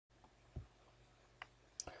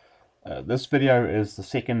This video is the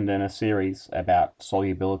second in a series about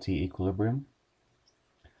solubility equilibrium.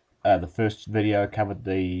 The first video covered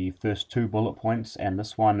the first two bullet points, and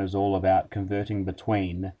this one is all about converting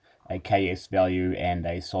between a Ks value and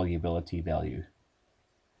a solubility value.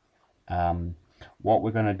 What we're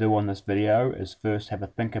going to do on this video is first have a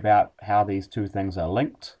think about how these two things are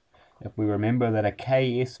linked. If we remember that a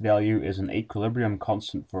Ks value is an equilibrium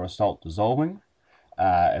constant for a salt dissolving,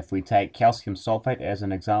 if we take calcium sulfate as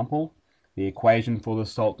an example, the equation for the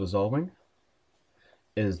salt dissolving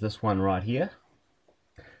is this one right here.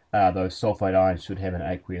 Those sulfate ions should have an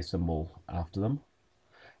aqueous symbol after them.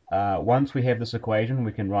 Once we have this equation,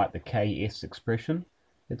 we can write the Ks expression.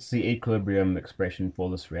 It's the equilibrium expression for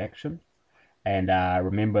this reaction. And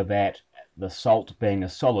remember that the salt, being a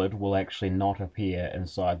solid, will actually not appear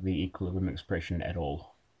inside the equilibrium expression at all.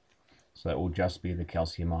 So it will just be the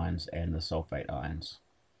calcium ions and the sulfate ions.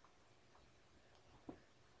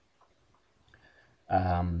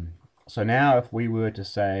 So now if we were to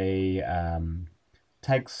say,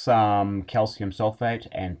 take some calcium sulfate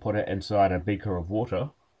and put it inside a beaker of water,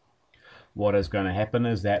 what is going to happen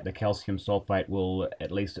is that the calcium sulfate will,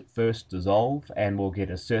 at least at first, dissolve, and we'll get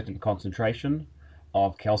a certain concentration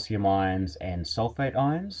of calcium ions and sulfate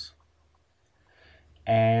ions.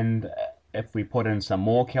 And if we put in some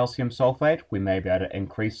more calcium sulfate, we may be able to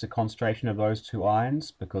increase the concentration of those two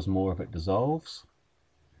ions because more of it dissolves.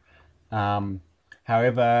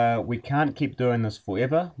 However, we can't keep doing this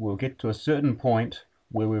forever. We'll get to a certain point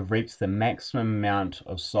where we've reached the maximum amount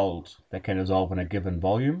of salt that can dissolve in a given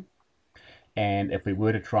volume. And if we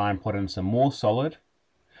were to try and put in some more solid,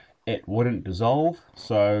 it wouldn't dissolve.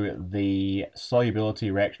 So the solubility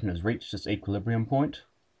reaction has reached its equilibrium point.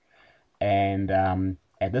 And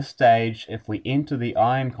at this stage, if we enter the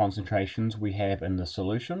ion concentrations we have in the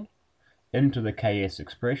solution into the Ks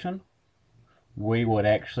expression, we would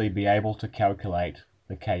actually be able to calculate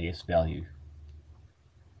the Ks value.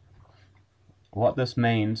 What this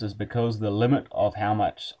means is, because the limit of how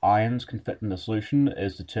much ions can fit in the solution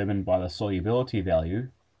is determined by the solubility value,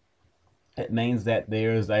 it means that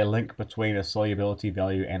there is a link between a solubility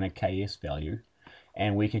value and a Ks value,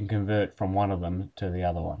 and we can convert from one of them to the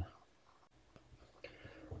other one.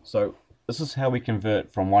 So this is how we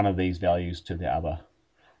convert from one of these values to the other.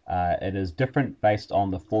 It is different based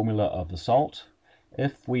on the formula of the salt.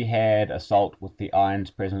 If we had a salt with the ions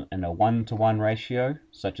present in a 1-to-1 ratio,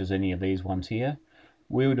 such as any of these ones here,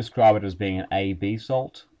 we would describe it as being an AB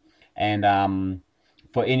salt. And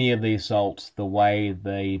for any of these salts, the way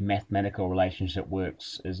the mathematical relationship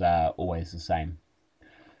works is always the same.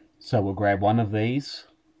 So we'll grab one of these,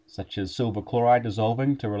 such as silver chloride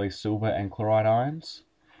dissolving to release silver and chloride ions.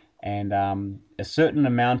 And a certain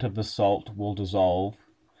amount of the salt will dissolve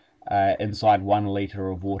inside 1 liter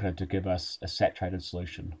of water to give us a saturated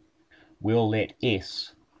solution. We'll let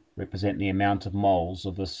S represent the amount of moles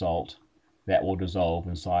of the salt that will dissolve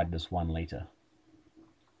inside this 1 liter.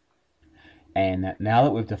 And now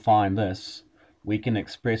that we've defined this, we can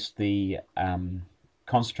express the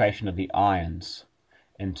concentration of the ions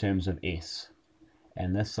in terms of S.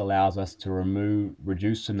 And this allows us to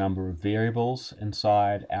reduce the number of variables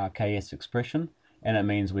inside our Ks expression, and it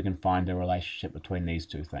means we can find a relationship between these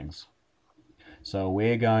two things. So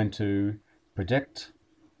we're going to predict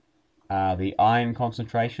the ion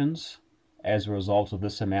concentrations as a result of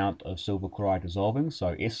this amount of silver chloride dissolving.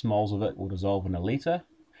 So S moles of it will dissolve in a liter,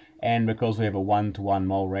 and because we have a 1-to-1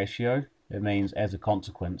 mole ratio, it means as a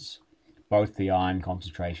consequence both the ion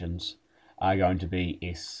concentrations are going to be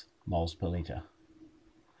S moles per liter.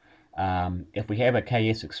 If we have a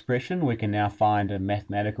Ks expression, we can now find a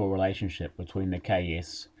mathematical relationship between the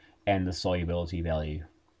Ks and the solubility value.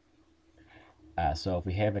 So if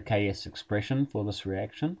we have a Ks expression for this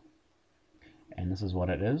reaction, and this is what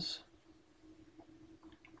it is,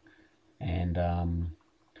 and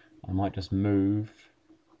I might just move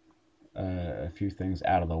a few things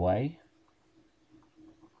out of the way.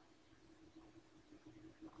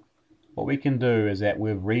 What we can do is that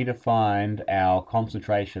we've redefined our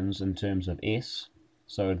concentrations in terms of S,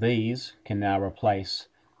 so these can now replace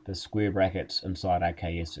the square brackets inside our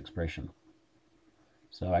Ks expression.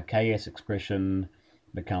 So our Ks expression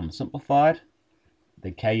becomes simplified.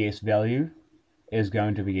 The Ks value is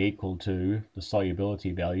going to be equal to the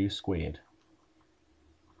solubility value squared.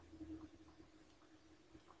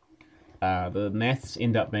 The maths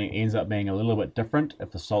ends up being a little bit different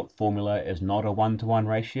if the salt formula is not a 1-to-1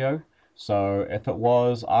 ratio. So if it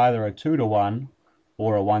was either a 2-to-1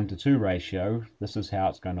 or a 1-to-2 ratio, this is how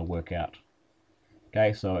it's going to work out.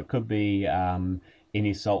 Okay, so it could be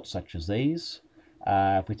any salts such as these.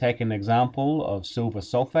 If we take an example of silver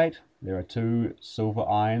sulfate, there are 2 silver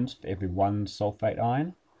ions for every 1 sulfate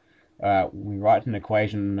ion. We write an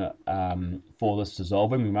equation for this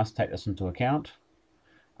dissolving. We must take this into account.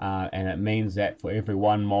 And it means that for every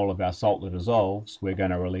 1 mole of our salt that dissolves, we're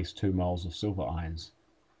going to release 2 moles of silver ions.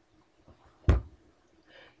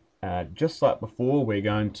 Just like before, we're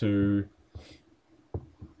going to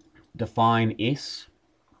define S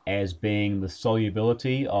as being the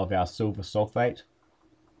solubility of our silver sulfate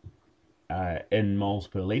in moles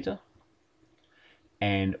per litre.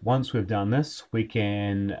 And once we've done this, we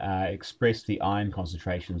can express the ion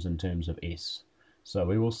concentrations in terms of S. So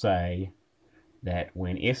we will say that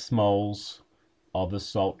when S moles of the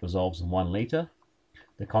salt dissolves in 1 litre,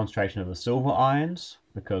 the concentration of the silver ions,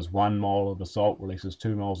 because 1 mole of the salt releases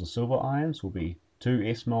 2 moles of silver ions, will be 2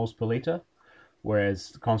 S moles per litre, whereas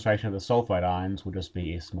the concentration of the sulfate ions will just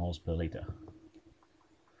be S moles per litre.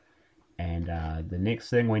 And the next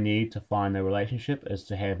thing we need to find the relationship is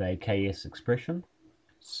to have a Ks expression.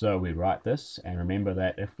 So we write this, and remember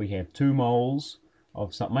that if we have 2 moles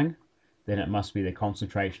of something, then it must be the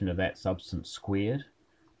concentration of that substance squared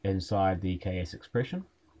inside the Ks expression.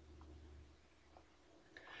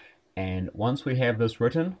 And once we have this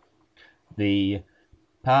written, the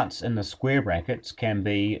parts in the square brackets can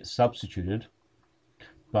be substituted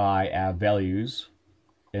by our values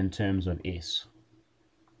in terms of S.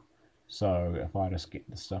 So if I just get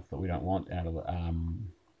the stuff that we don't want out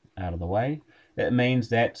of the way, it means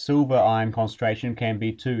that silver ion concentration can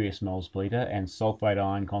be 2 S moles per litre and sulfate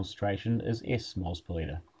ion concentration is S moles per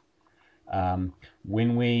litre.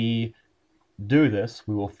 When we do this,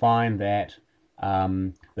 we will find that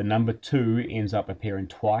the number 2 ends up appearing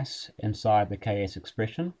twice inside the Ks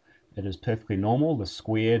expression. It is perfectly normal. The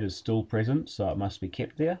squared is still present, so it must be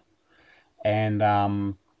kept there.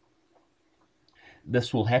 And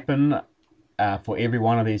this will happen for every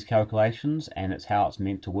one of these calculations, and it's how it's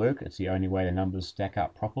meant to work. It's the only way the numbers stack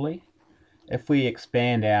up properly. If we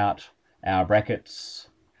expand out our brackets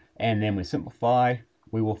and then we simplify,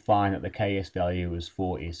 we will find that the Ks value is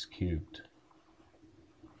 4S cubed.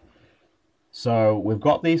 So we've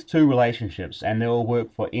got these 2 relationships, and they will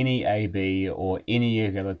work for any AB or any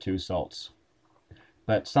of the other 2 salts.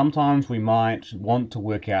 But sometimes we might want to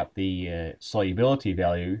work out the solubility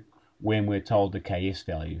value when we're told the Ks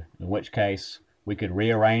value, in which case we could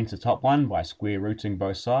rearrange the top one by square rooting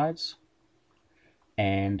both sides.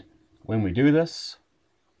 And when we do this,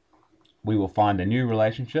 we will find a new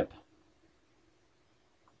relationship,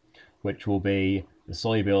 which will be the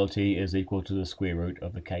solubility is equal to the square root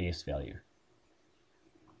of the Ks value.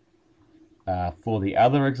 For the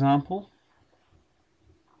other example,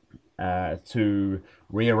 to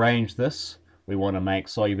rearrange this, we want to make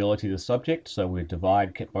solubility the subject, so we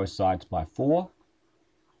divide both sides by 4.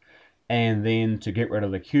 And then to get rid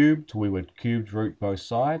of the cubed, we would cubed root both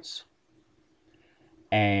sides.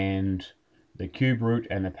 And the cube root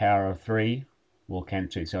and the power of 3 will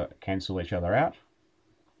cancel each other out.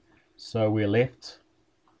 So we're left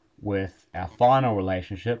with our final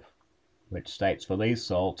relationship, which states for these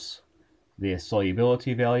salts, their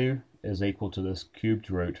solubility value is equal to this cubed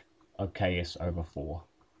root of Ks over 4.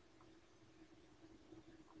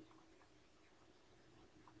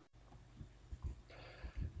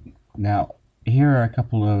 Now, here are a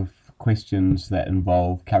couple of questions that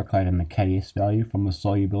involve calculating the Ks value from the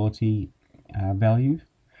solubility value.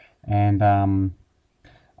 And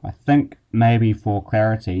I think maybe for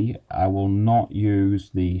clarity, I will not use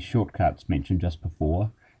the shortcuts mentioned just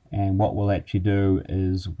before. And what we'll actually do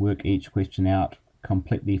is work each question out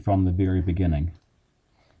completely from the very beginning.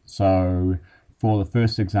 So for the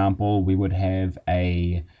first example, we would have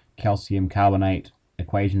a calcium carbonate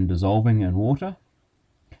equation dissolving in water,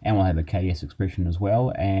 and we'll have a Ks expression as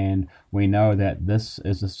well, and we know that this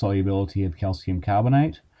is the solubility of calcium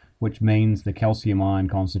carbonate, which means the calcium ion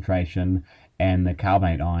concentration and the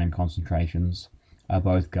carbonate ion concentrations are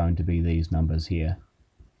both going to be these numbers here.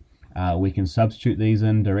 We can substitute these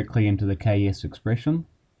in directly into the Ks expression,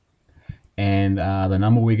 and the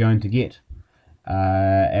number we're going to get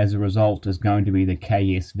as a result is going to be the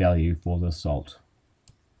Ks value for the salt.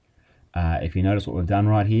 If you notice what we've done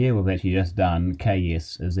right here, we've actually just done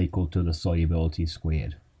Ks is equal to the solubility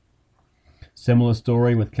squared. Similar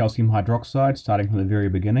story with calcium hydroxide, starting from the very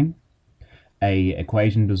beginning. A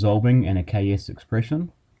equation dissolving in a Ks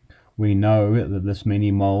expression. We know that this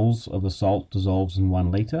many moles of the salt dissolves in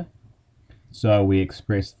 1 litre. So we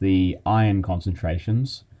express the ion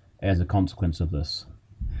concentrations as a consequence of this.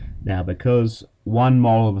 Now, because 1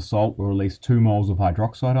 mole of the salt will release 2 moles of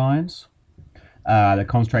hydroxide ions, the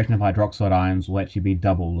concentration of hydroxide ions will actually be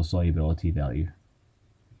double the solubility value.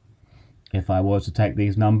 If I was to take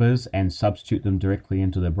these numbers and substitute them directly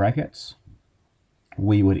into the brackets,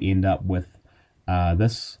 we would end up with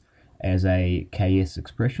this as a Ks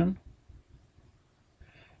expression.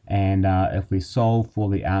 And if we solve for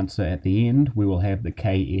the answer at the end, we will have the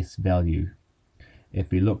Ks value. If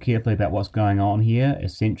we look carefully about what's going on here,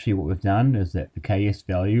 essentially what we've done is that the Ks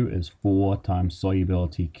value is 4 times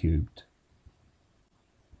solubility cubed.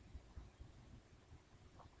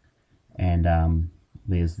 And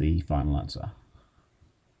there's the final answer.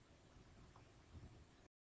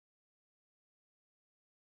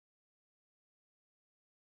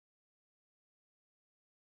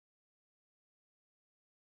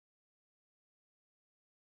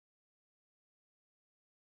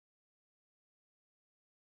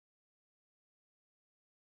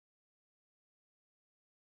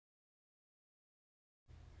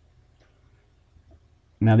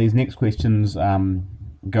 Now these next questions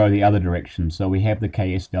go the other direction. So we have the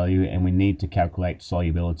Ks value and we need to calculate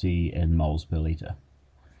solubility in moles per litre.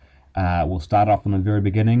 We'll start off from the very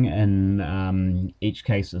beginning in each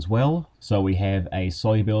case as well. So we have a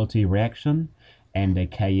solubility reaction and a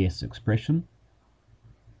Ks expression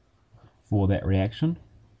for that reaction.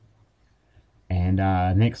 And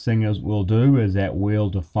next thing we'll do is that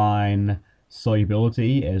we'll define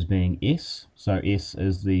solubility as being S. So S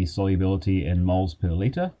is the solubility in moles per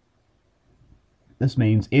litre. This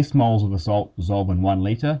means S moles of the salt dissolve in 1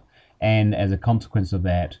 litre, and as a consequence of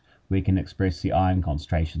that, we can express the ion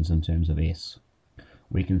concentrations in terms of S.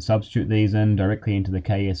 We can substitute these in directly into the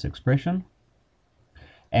Ks expression,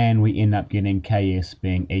 and we end up getting Ks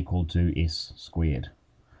being equal to S squared.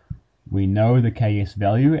 We know the Ks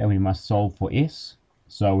value and we must solve for S,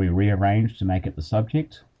 so we rearrange to make it the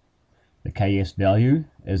subject. The Ks value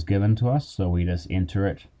is given to us, so we just enter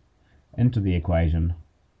it into the equation.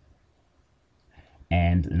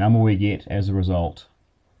 And the number we get as a result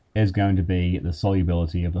is going to be the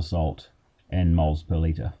solubility of the salt in moles per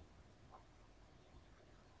litre.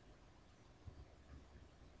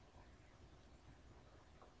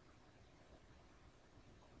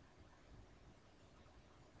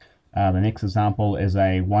 The next example is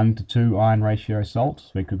a 1 to 2 ion ratio salt,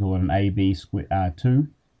 so we could call it an AB2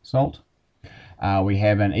 salt. We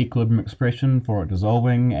have an equilibrium expression for it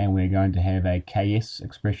dissolving, and we're going to have a Ks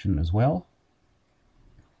expression as well.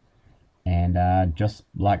 And just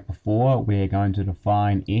like before, we're going to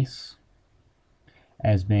define S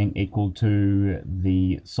as being equal to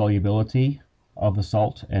the solubility of the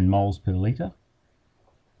salt in moles per litre.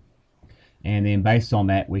 And then based on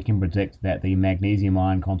that, we can predict that the magnesium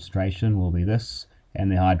ion concentration will be this,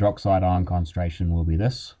 and the hydroxide ion concentration will be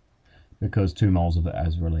this, because 2 moles of it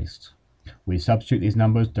is released. We substitute these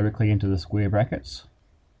numbers directly into the square brackets,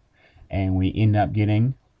 and we end up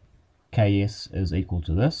getting Ks is equal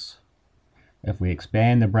to this. If we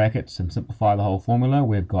expand the brackets and simplify the whole formula,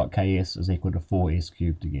 we've got Ks is equal to 4S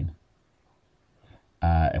cubed again.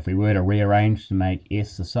 If we were to rearrange to make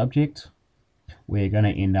S the subject, we're going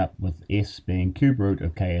to end up with S being cube root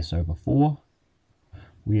of Ks over 4.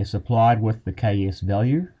 We are supplied with the Ks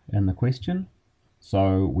value in the question,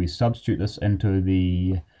 so we substitute this into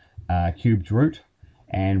the cubed root,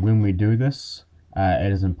 and when we do this,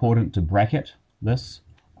 it is important to bracket this,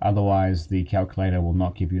 otherwise the calculator will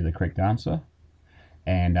not give you the correct answer.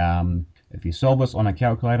 And if you solve this on a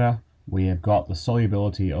calculator, we have got the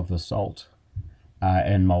solubility of the salt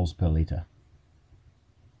in moles per litre.